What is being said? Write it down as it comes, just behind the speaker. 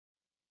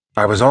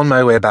I was on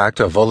my way back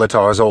to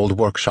Volatar's old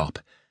workshop.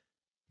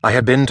 I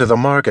had been to the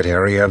market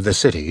area of the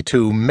city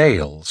to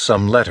mail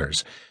some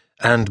letters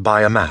and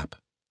buy a map.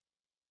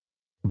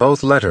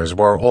 Both letters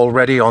were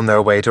already on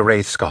their way to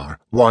Wraithscar,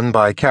 one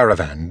by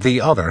caravan, the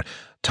other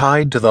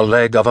tied to the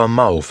leg of a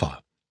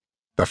maufa,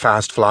 the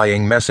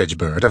fast-flying message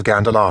bird of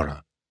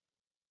Gandalara.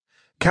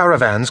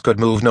 Caravans could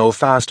move no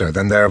faster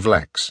than their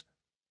vleks,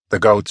 the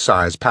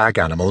goat-sized pack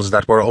animals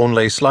that were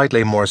only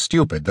slightly more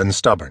stupid than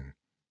stubborn.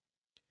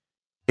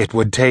 It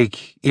would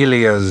take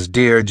Ilya's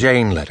Dear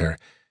Jane letter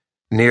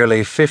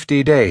nearly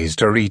 50 days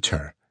to reach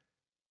her.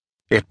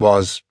 It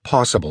was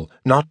possible,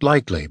 not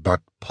likely,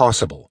 but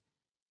possible,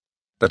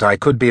 that I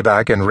could be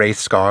back in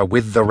Wraithscar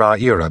with the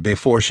Ra'ira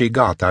before she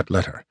got that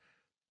letter.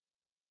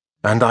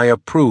 And I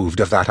approved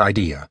of that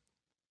idea.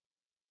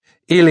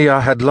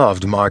 Ilya had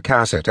loved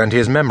Marcasset, and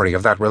his memory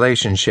of that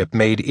relationship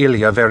made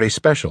Ilya very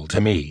special to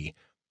me.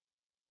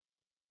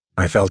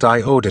 I felt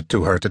I owed it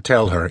to her to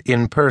tell her,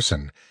 in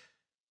person,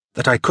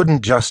 that I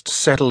couldn't just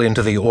settle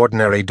into the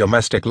ordinary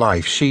domestic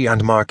life she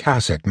and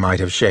Marcasset might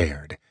have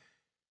shared.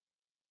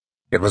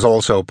 It was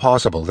also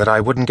possible that I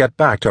wouldn't get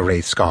back to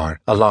Wraithscar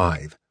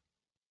alive.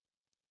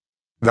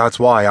 That's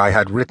why I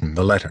had written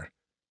the letter.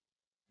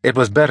 It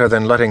was better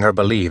than letting her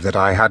believe that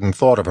I hadn't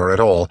thought of her at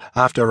all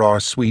after our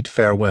sweet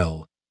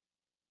farewell.